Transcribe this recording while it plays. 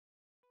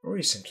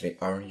Recently,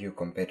 our new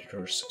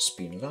competitor's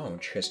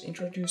spinlaunch has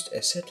introduced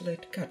a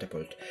satellite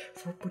catapult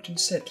for putting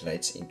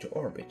satellites into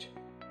orbit.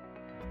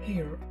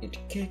 Here, it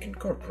cake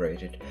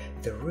incorporated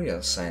the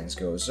real science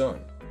goes on,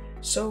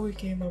 so we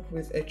came up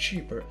with a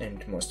cheaper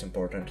and, most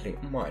importantly,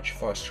 much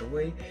faster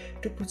way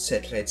to put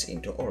satellites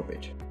into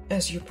orbit.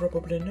 As you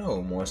probably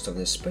know, most of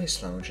the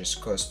space launches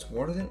cost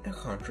more than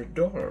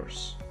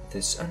 $100.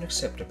 This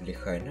unacceptably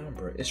high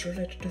number is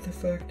related to the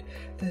fact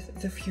that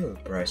the fuel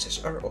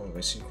prices are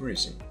always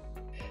increasing.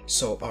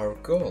 So our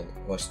goal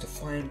was to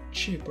find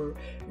cheaper,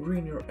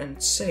 greener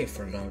and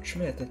safer launch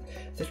method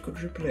that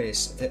could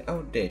replace the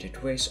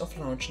outdated ways of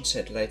launching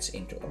satellites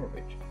into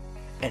orbit.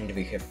 And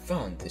we have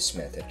found this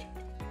method.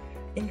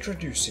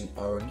 Introducing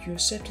our new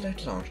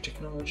satellite launch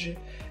technology,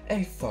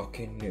 a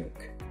fucking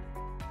nuke.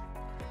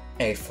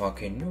 A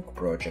fucking nuke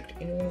project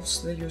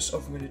involves the use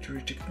of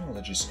military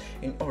technologies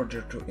in order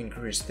to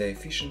increase the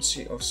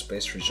efficiency of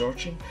space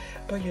researching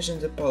by using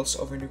the pulse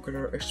of a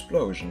nuclear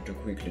explosion to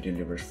quickly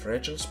deliver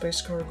fragile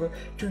space cargo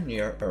to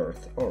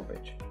near-Earth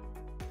orbit.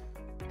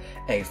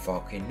 A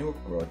fucking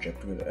nuke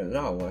project will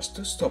allow us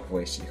to stop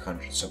wasting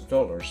hundreds of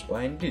dollars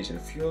buying diesel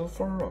fuel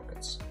for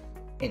rockets.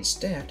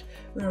 Instead,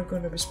 we are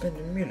going to be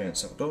spending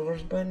millions of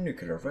dollars buying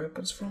nuclear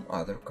weapons from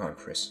other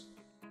countries.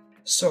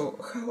 So,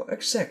 how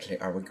exactly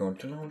are we going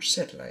to launch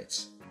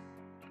satellites?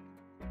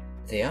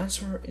 The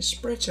answer is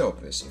pretty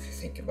obvious if you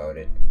think about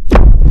it.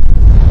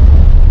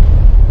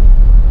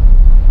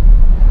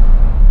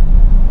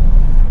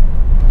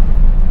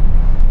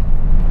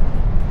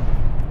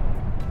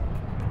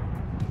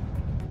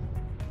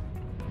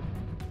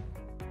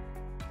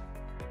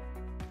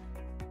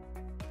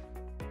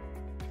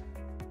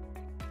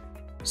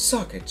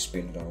 Suck it,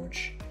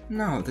 spinlaunch!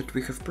 Now that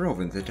we have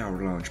proven that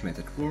our launch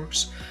method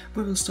works,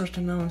 we will start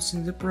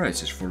announcing the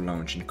prices for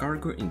launching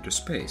cargo into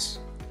space.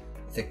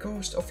 The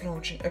cost of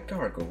launching a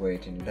cargo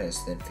weighing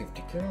less than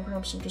 50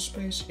 kilograms into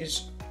space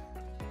is...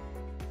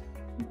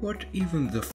 What even the